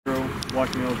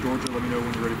Walking out of Georgia. Let me know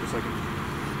when you're ready for a second.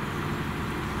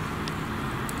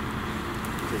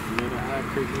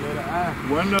 Creeping letter I.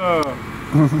 When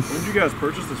did you guys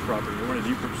purchase this property? Or when did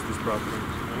you purchase this property?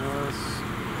 It's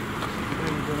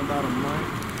been about a month.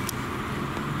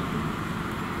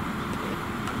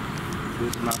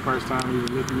 This is my first time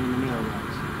even looking in the mailbox.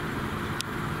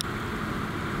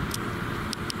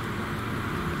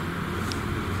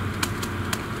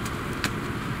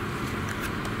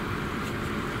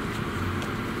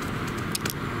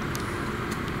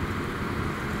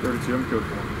 I'm good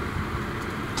for one.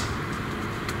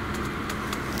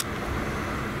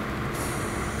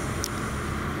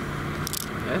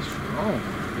 That's strong.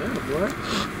 Yeah, boy.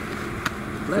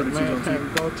 Black man can't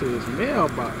go to his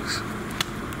mailbox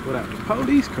without the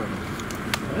police coming.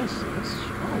 That's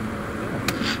strong. Yeah.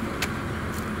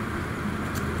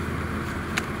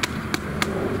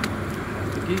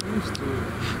 Have to get used to it.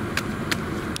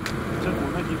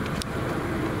 Thank you.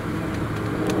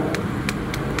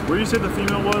 Where you said the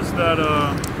female was that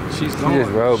she's gone. She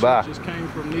just rode by. She just came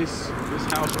from this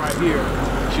house right here.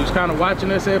 She was kind of watching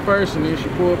us at first, and then she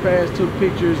pulled past, took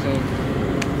pictures,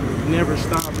 and never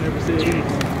stopped, never said anything.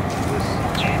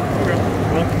 Okay.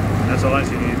 Well, that's all I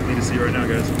need to see right now,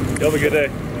 guys. You have a good day.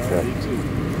 Yeah. You too.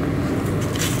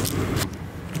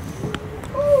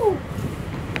 Ooh.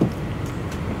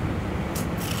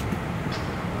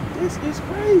 This is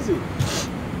crazy.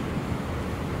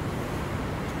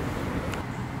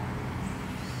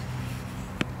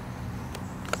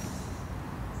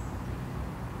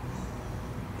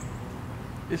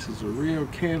 This is a real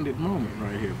candid moment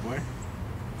right here, boy.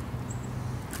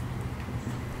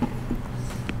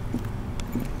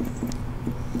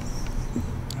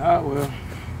 Ah, well,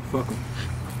 fuck them.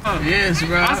 Oh, yes, bro.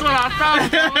 That's what I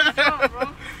thought. What's up, bro?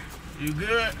 You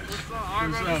good? What's up? All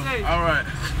right, bro. All right.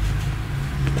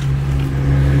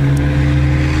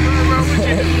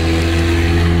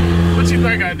 What you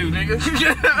think I do, nigga?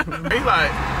 He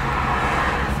like,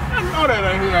 I know that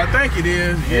ain't who I think it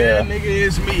is. Yeah, nigga,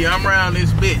 it's me. I'm around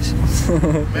this bitch.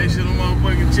 Make sure the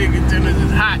motherfucking chicken tenders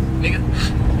is hot, nigga.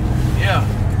 Yeah.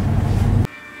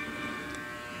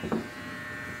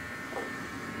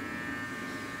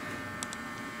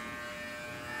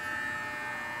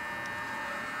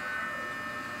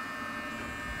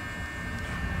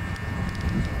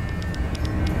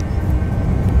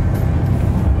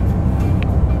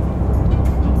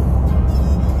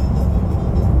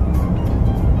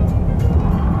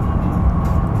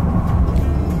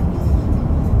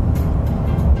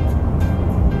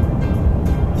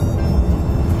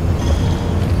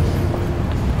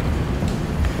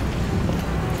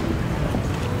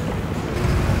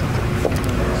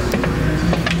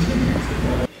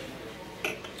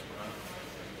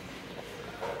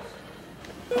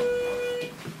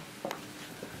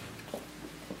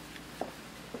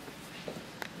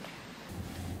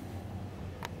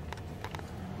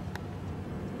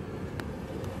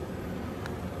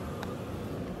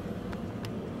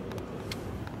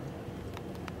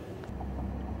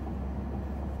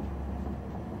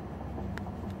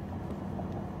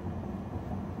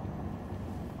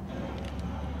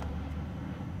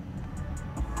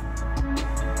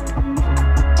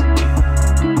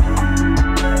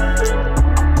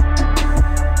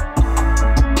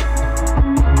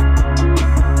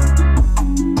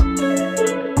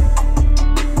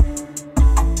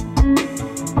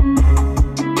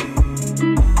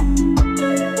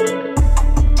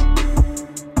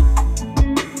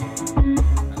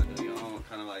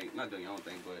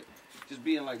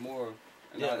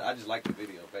 I just like the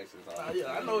video, basically.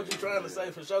 Yeah, I know what you're trying to say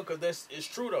for sure, because it's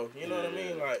true, though. You know what I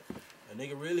mean? Like, a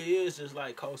nigga really is just,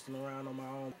 like, coasting around on my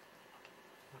own.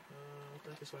 I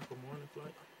think it's like a morning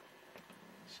flight.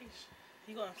 Sheesh.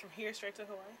 You going from here straight to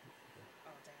Hawaii?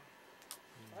 Oh, damn.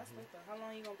 Well, that's late, though. How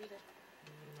long you going to be there?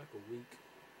 Like a week.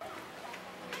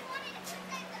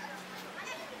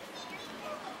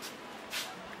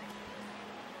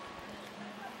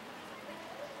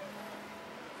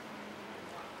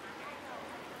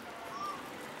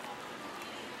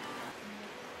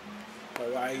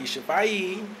 Hawaii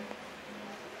Shafai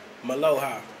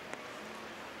Maloha.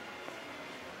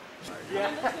 Yeah.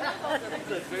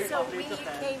 So we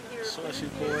came here. So she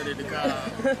boarded the car.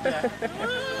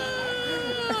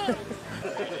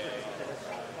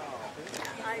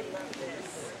 I love this.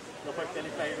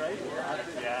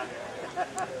 Yeah.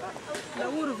 Now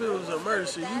what if it was an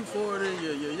emergency? You forwarded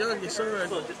your youngest son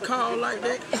call like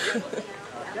that?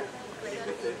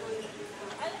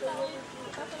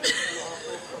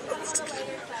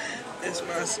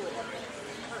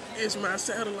 It's my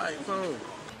satellite phone.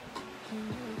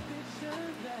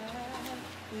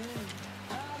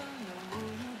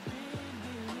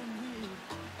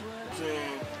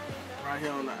 saying? Right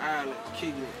here on the island,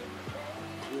 kicking it.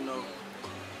 You know,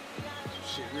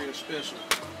 shit real special.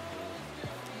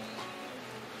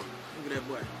 Look at that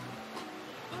boy.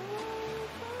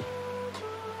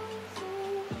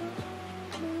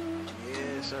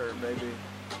 Yes, sir, baby.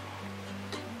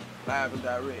 Live and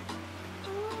direct.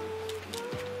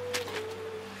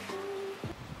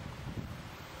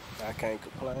 I can't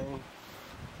complain.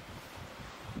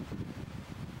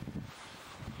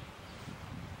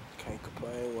 Can't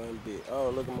complain one bit.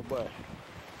 Oh, look at my boy.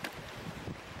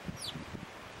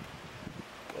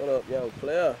 What up, yo,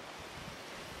 player?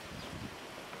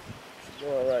 What's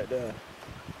going right there?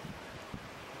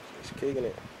 Just kicking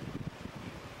it.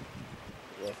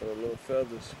 Going for the little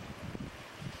feathers.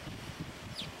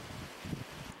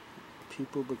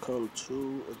 People become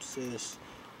too obsessed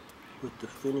with the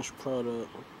finished product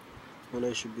when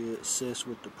they should be obsessed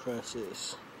with the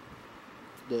process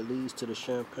that leads to the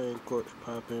champagne corks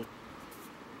popping.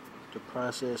 The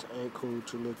process ain't cool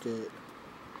to look at,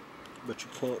 but you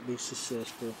can't be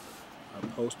successful by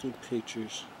posting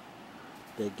pictures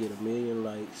that get 1 million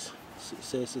likes.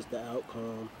 Success is the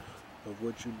outcome of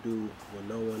what you do when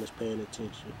no one is paying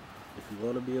attention. If you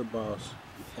want to be a boss,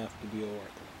 you have to be a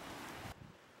worker.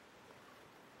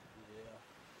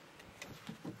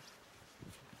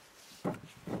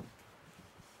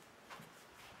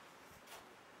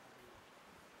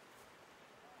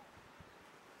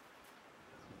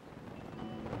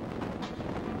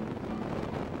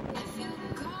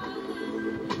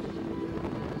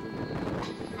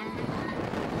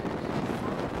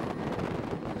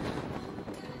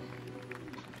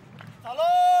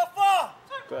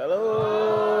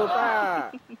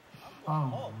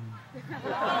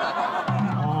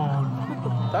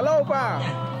 Talopa!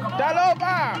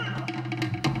 Talopa!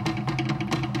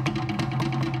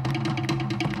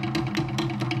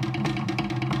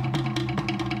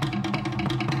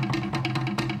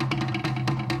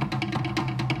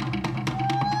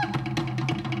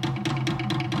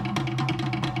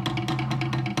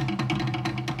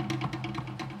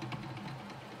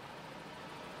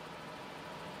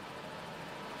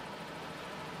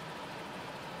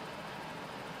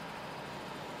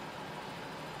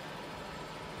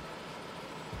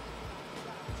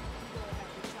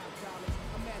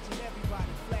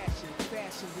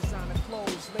 Designer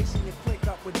clothes, lacing your click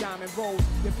up with diamond rolls.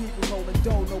 Your people holding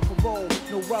dough, no parole,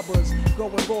 no rubbers.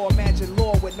 Going raw, imagine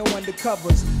law with no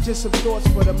undercovers. Just some thoughts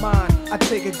for the mind. I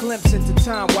take a glimpse into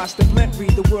time, watch the blimp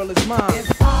read the world is mine.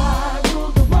 If I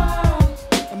rule the world,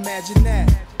 imagine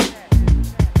that.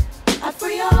 I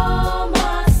free all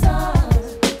my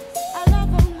sons. I love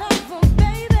them,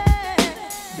 baby.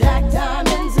 Black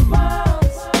diamonds and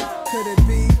pearls. Could it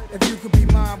be, if you could be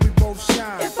mine, we both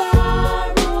shine. If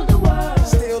I rule the world,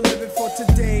 still living for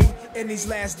today, in these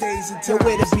last days until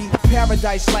where to be.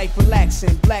 Paradise life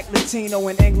relaxing, black, Latino,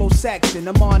 and Anglo-Saxon.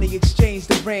 Amani exchange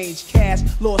the range, cash,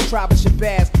 lost tribe of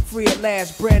Shabazz, free at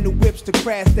last, brand new whips to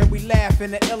crash. Then we laugh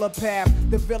in the illa path,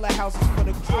 the villa houses for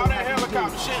the crew. All that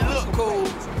helicopter shit look cool,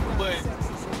 but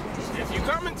if you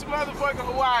coming to motherfucking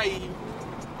Hawaii,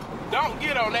 don't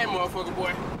get on that motherfucker,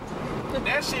 boy.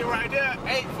 That shit right there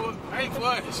ain't for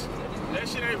us. That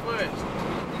shit ain't for us.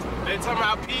 They talking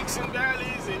about peaks and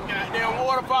valleys and goddamn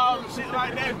waterfalls and shit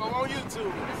like that. Go on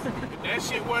YouTube. That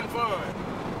shit wasn't fun.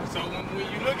 So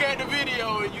when you look at the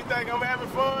video and you think I'm having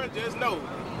fun, just know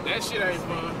that shit ain't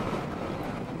fun.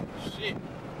 Shit.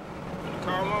 I'm gonna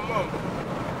call my mama.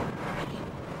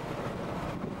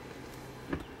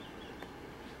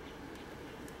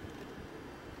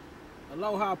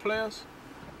 Aloha, players.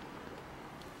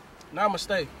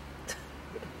 Namaste.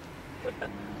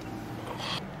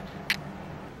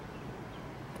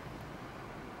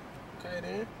 Okay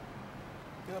then.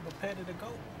 You ever petted a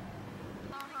goat?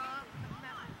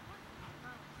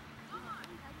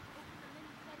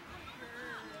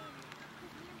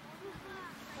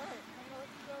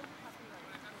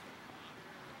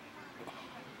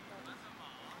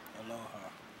 Aloha.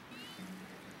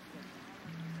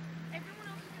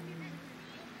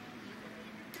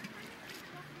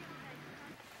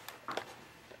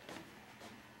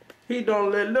 He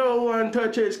don't let no one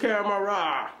touch his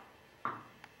camera.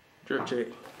 Drip check.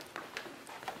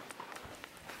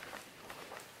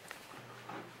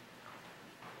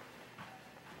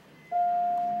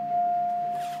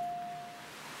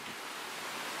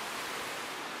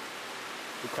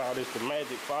 We call this the magic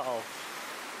fall.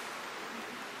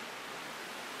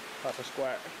 Pop a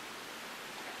squat.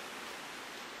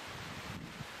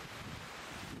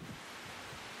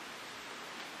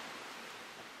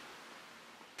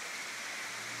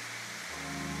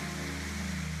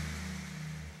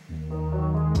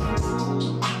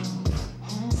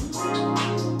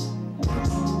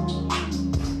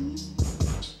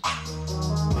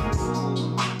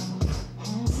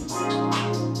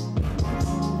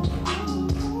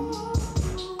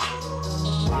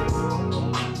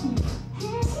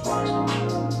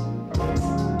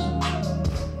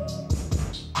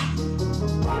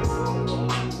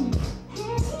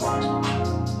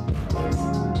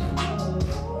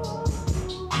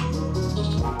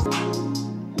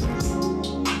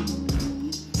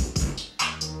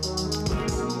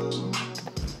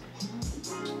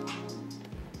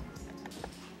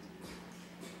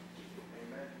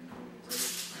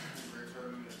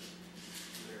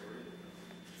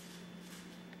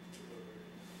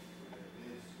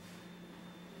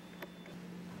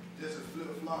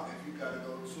 flip-flop if you gotta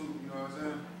go too, you know what I'm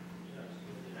saying?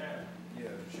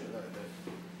 Yeah, shit like that.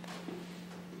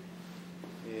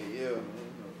 Yeah, man.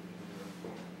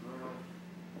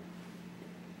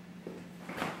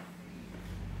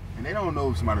 And they don't know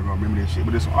if somebody gonna remember this shit,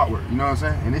 but it's some artwork, you know what I'm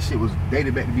saying? And this shit was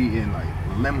dated back to be in like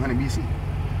 1100 BC.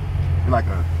 In like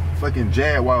a fucking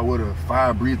jaguar with a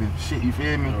fire-breathing shit, you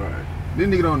feel me? Right. This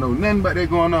nigga don't know nothing about that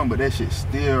going on, but that shit's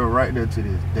still right there to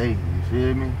this day, you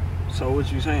feel me? So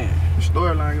what you saying? The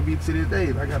storyline gonna be to this day.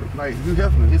 I gotta like Hugh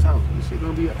Hefner, his house. This shit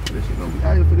gonna be out here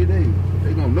for the day.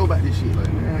 They gonna know about this shit. Like,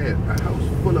 man, I had a house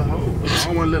full of hoes. I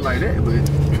don't wanna look like that, but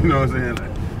you know what I'm saying?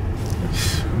 Like,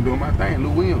 I'm doing my thing,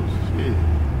 Lou Williams. Shit.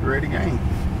 Ready game.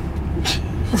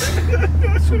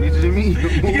 So this is me.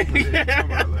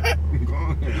 I'm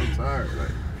going, I'm tired.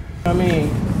 Like. I mean,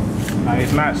 like,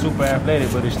 it's not super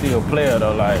athletic, but it's still player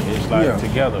though. Like it's like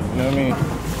together. You know what I mean?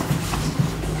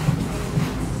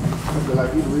 I feel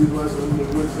like you read what's in the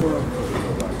good stuff.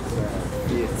 Like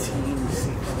 15,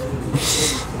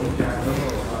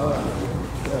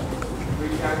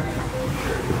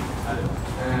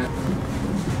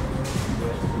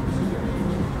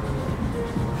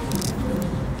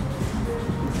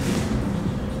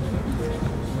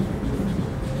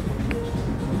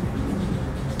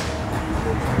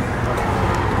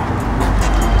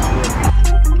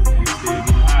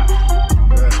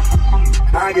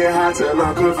 I get high till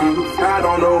I'm confused. I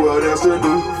don't know what else to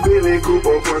do. Feeling cool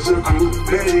or punch a crew.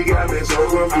 Baby got me so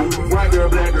confused. White girl,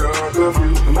 black girl, I'm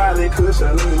confused. Molly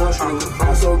cushion, lean on shoe.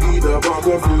 I'm so geeked up, I'm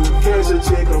confused. Catch a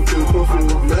chick, I'm too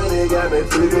confused. Money got me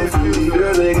too confused.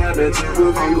 Girl, they got me too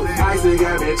confused. Icy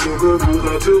got me too confused.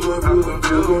 I'm too confused, I'm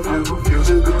too confused.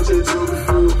 Future Gucci too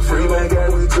confused. Freeman got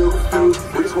me too confused.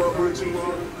 Which one put you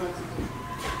on?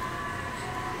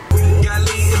 Got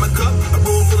lean in my cup, a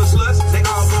room full of sluts. They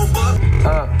all gon' fuck.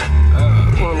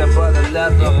 Peanut butter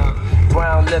leather,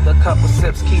 brown liquor, couple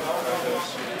sips, keep.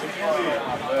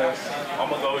 I'm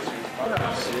gonna go with you.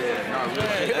 Shit, no,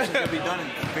 really, that shit could be done in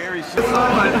very soon. Yo,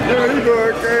 you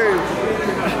going crazy.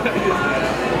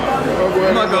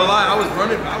 I'm not gonna lie, I was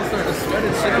starting to sweat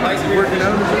and shit. I like working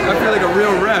out. I feel like a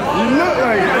real rep. You look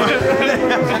like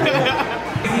it.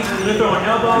 You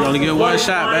only get one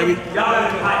shot, baby.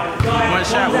 One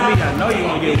shot with me. I know you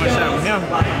only get one shot with him. You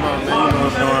know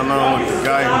what's going on with the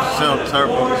guy himself,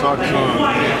 Turbo, talking to him.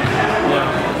 Yeah,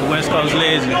 the West Coast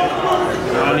legend. I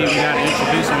don't even got to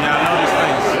introduce him. Y'all know this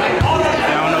face. If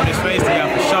y'all don't know this face, then y'all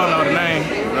for sure know the name.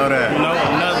 Know that. You know,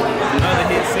 another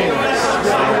hit single.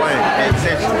 So wait, pay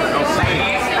attention. Don't see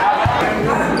it.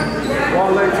 Wall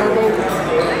leg Turbo.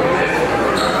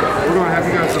 We're gonna have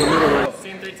you guys in the middle right.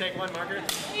 Scene 3, take 1, marker.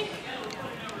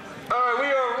 Alright, we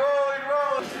are rolling.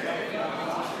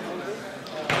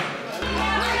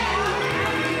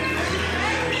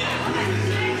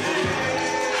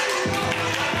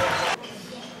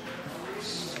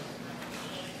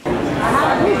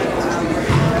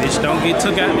 Bitch, don't get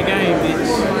took out the game, bitch.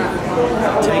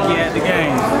 Take you out the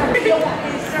game.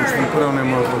 What you put on that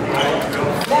money.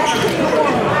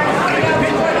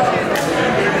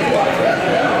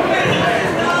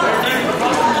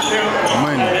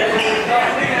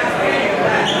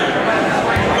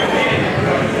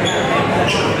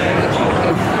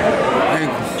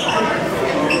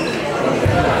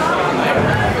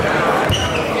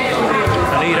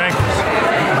 I need ankles.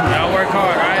 Y'all work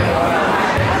hard, right?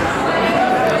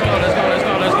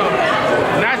 Let's go.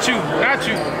 Not you.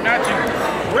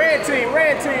 Red team.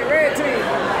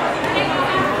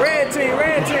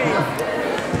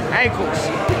 Ankles.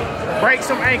 Break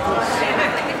some ankles.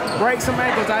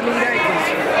 I need ankles.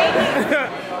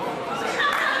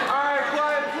 Alright,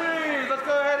 quiet please. Let's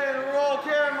go ahead and roll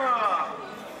camera.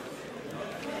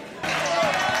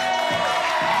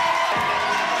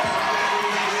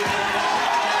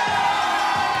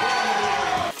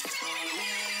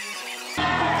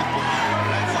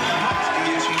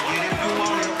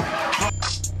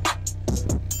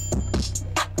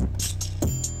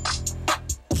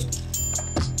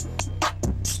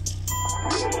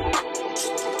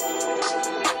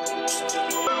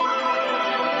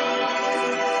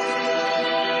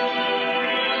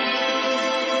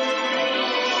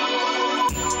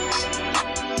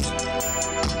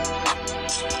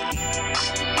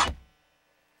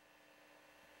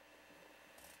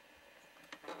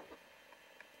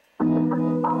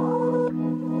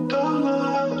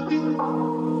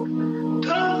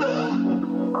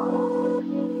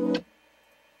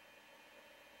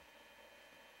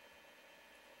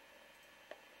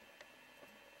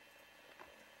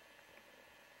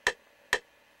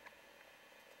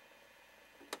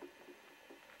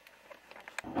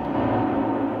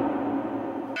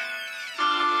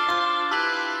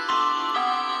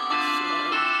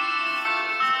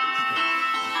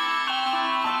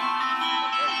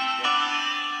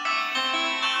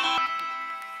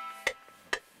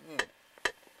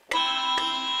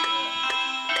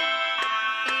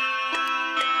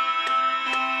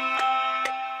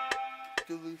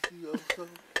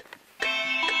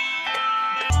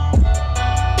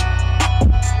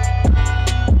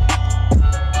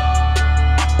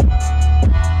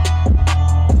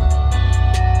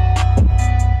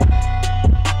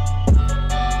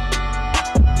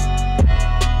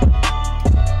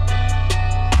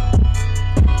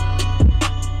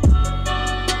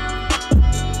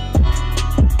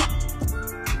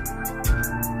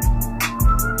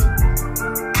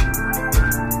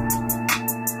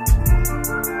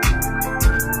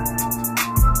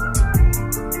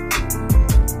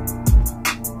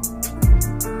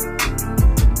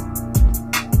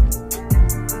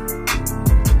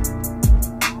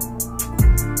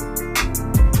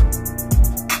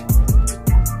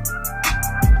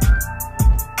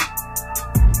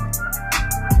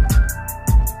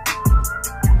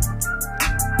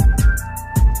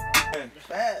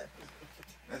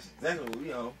 That's exactly what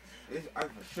we on. I can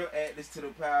for sure add this to the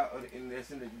pile in the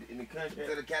country.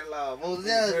 To the catalog.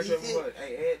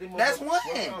 Hey, add them. That's one.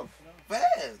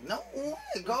 Fast. No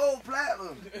one. Gold,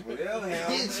 platinum. Whatever,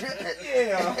 hell.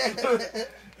 Yeah.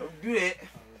 Don't do that.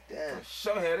 For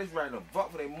sure, hell. This right in the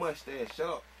butt for their mustache. Shut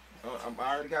up. I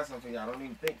already got something for y'all. Don't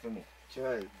even think for me.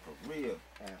 Right. For real.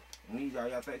 Yeah. Need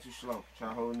y'all think too slow. Try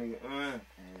to hold a nigga.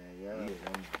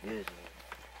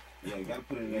 Yeah, you gotta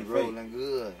put it in that rolling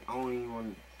good. I don't even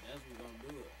want to. That's what we gonna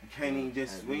do it. You can't even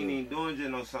just, we ain't even doing just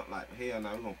no something like, hell no,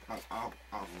 we gonna pop off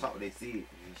the top what they see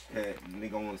it. They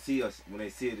gonna want to see us, when they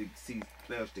see it, they see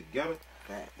players together,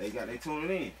 they tuning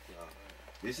in.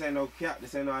 This ain't no cap,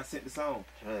 this ain't no I sent the song.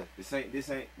 This ain't,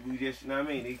 we just, you know what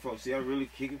I mean? These folks see us really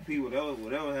kicking people,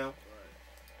 whatever hell.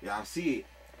 Y'all see it,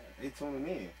 they tuning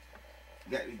in.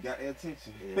 Got their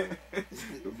attention. Yeah.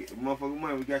 Go get the motherfucking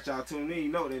money. We got y'all tuning in.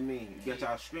 You know what that mean? We got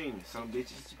y'all streaming. Some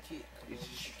bitches.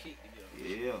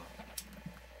 Yeah.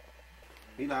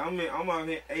 He like, I'm out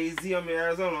here AZ. I'm in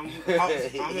Arizona.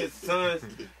 I'm in Suns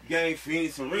game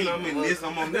Phoenix Arena. I'm in this.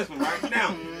 I'm on this one right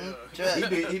now.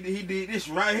 He did this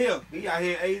right here. He out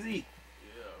here in AZ. Yeah,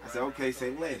 I said, okay, say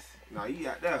less. No, he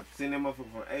out there. Send that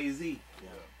motherfucker from AZ. Yeah.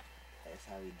 That's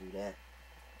how we do that.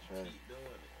 Keep doing it.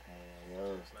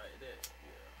 Yo. Just like that.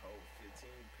 Yeah, whole 15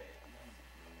 pack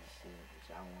easy. Shit,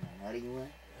 y'all want another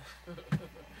one?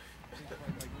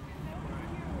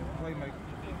 Playmaker.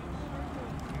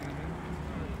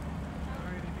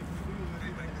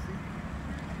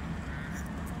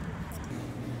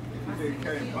 You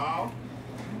can't ball?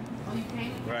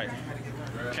 Right.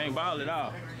 Can't ball at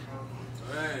all.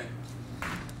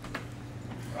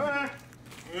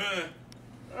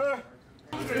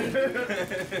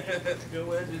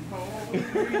 Go at this hungry.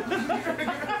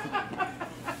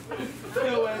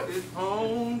 Go at this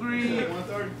hungry.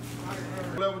 130.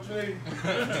 What you need?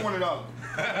 $20.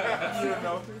 You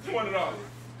know, $20.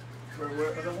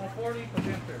 Was it 140?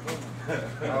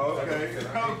 Oh, okay.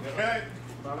 Okay.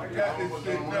 I got this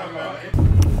shit now, man.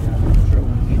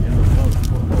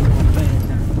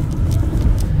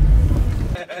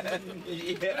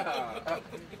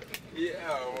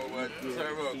 Yeah, well,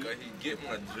 turbo, cause he get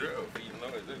my drill. He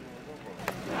knows it.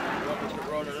 Welcome to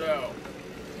roll it out.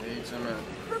 Hey, come on.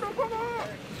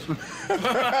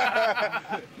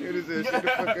 It is shit the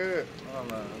fuck up. Oh,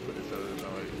 man. Put this other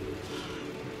noise.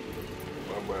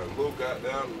 My boy Luke got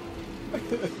down.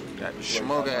 Got the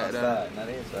smoke out there. Not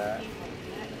inside.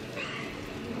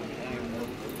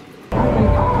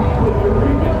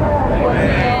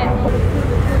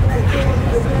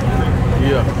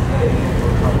 Yeah.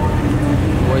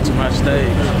 Way to my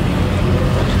stage.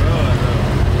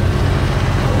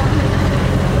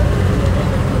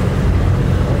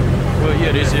 Well,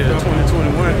 yeah, this year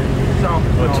 2021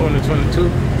 or 2022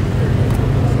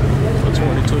 or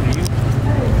 2020 youth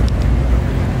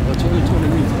or 2020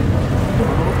 youth.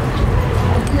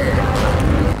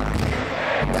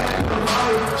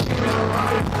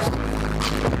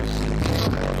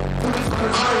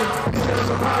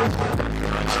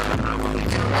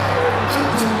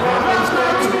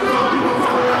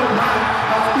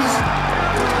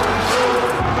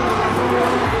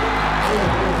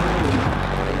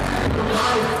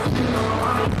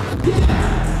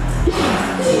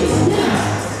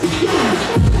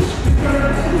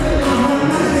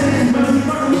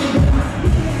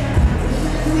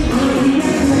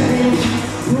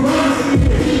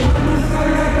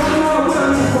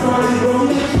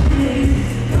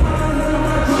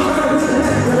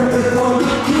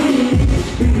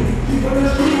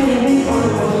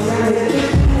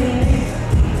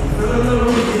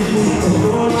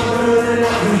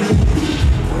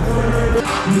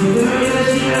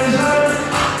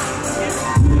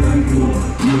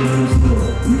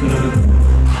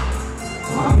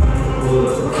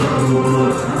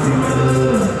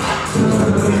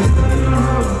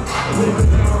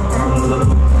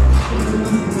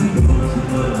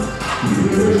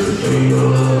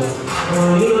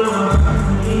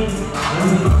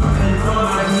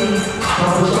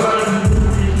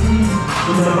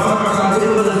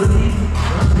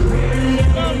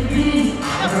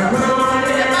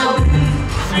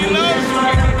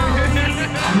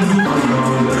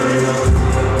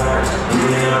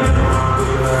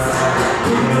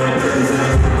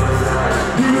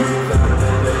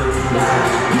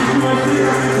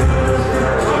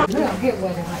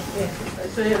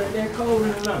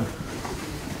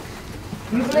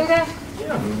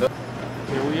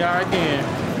 Here we are again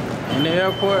in the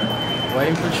airport,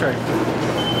 waiting for Trey.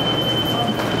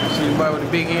 See the boy with the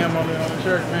big M on the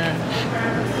shirt, man.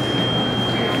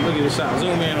 Look at the south.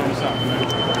 Zoom in on the south, man.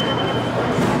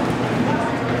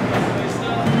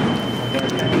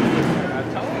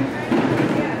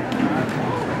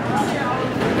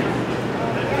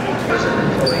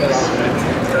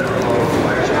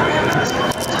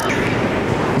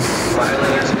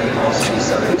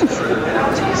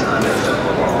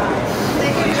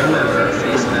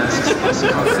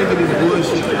 sick of this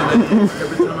bullshit.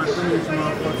 Every time I come this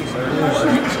motherfucker, some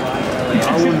bullshit. I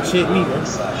wouldn't check me, bro.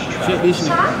 Check this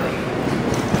nigga.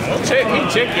 Don't check me,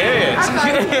 check your ass.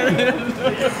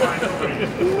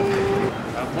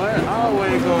 Boy,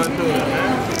 always going through it,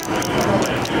 man.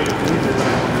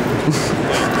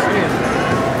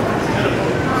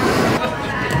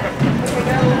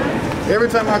 Every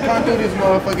time I come through this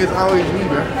motherfucker, it's always me,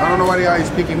 bro. I don't know why they always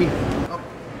picking me.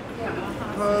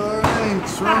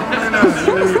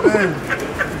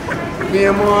 Me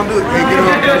and Mom do it. Can't get on.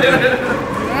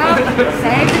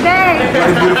 Save the day.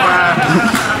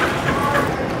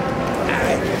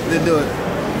 Let's do it.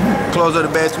 Close up the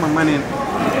bag, put my money in.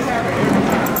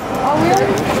 Oh, really?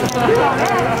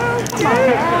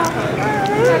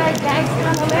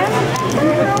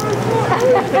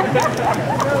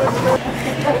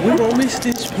 We won't miss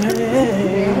this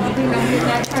play.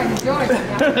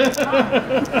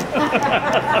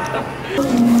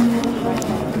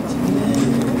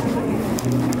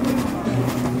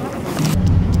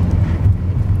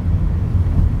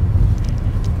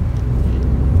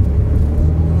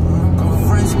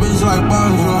 Like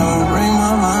bonjour, ring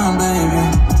my line, baby.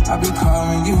 I be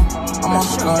calling you, I'm more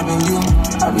scarring you.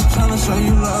 I be trying to show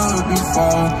you love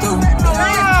before through.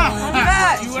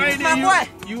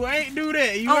 You ain't do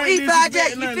that. You on ain't E5 Jack,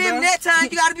 you feel me? That time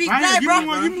you gotta be black, bro.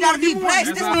 You gotta be black.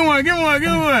 Give me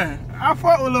one. I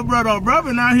fuck with little brother.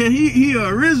 Brother out here, he a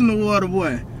original water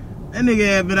boy. That nigga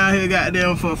had been out here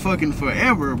goddamn for fucking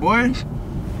forever, boy.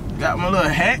 Got my little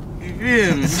hat. You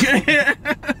feel me?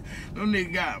 Them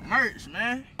niggas got merch,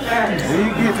 man. Where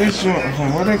you get this shit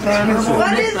from? What they call this?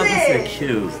 What is it?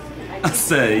 Kills. I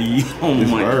said, oh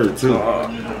my bird too.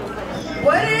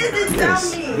 What is it? Tell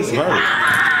me. This is bird.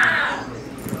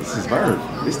 This is bird.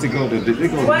 This to go to.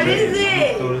 What is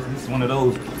it? This is one of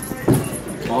those.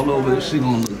 All over this shit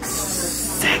gonna look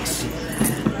sexy.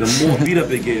 The more beat up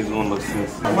it gets, it's gonna look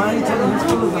sexy. Why are you taking these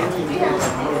clothes off?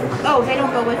 Oh, they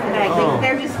don't go with the bag.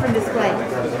 They're just for display.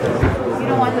 You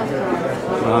don't want those clothes.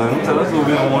 Tell us what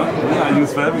we don't want. We gotta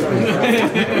use for everything.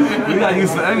 We gotta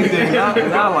use for everything in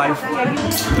our life.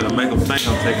 Gonna make them think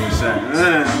I'm taking a shot.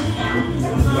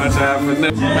 Watch out for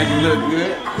that. Make it look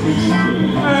good.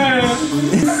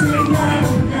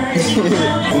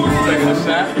 Taking a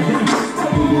shot.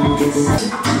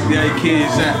 Yeah, you kid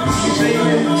shot.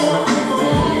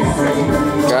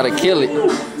 Gotta kill it.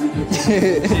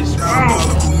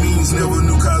 Never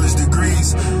knew college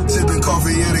degrees. Sipping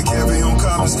coffee at a cafe on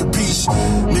College Capiche.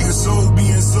 Niggas sold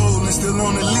being sold and still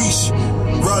on the leash.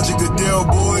 Roger Goodell,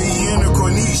 boy, he in the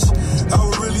corniche. I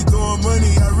was really throwing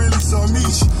money, I really saw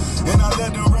Meech. And I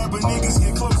let them rapper niggas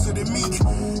get closer to me.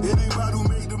 It ain't about who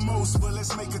made the most, but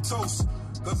let's make a toast.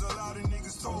 Cause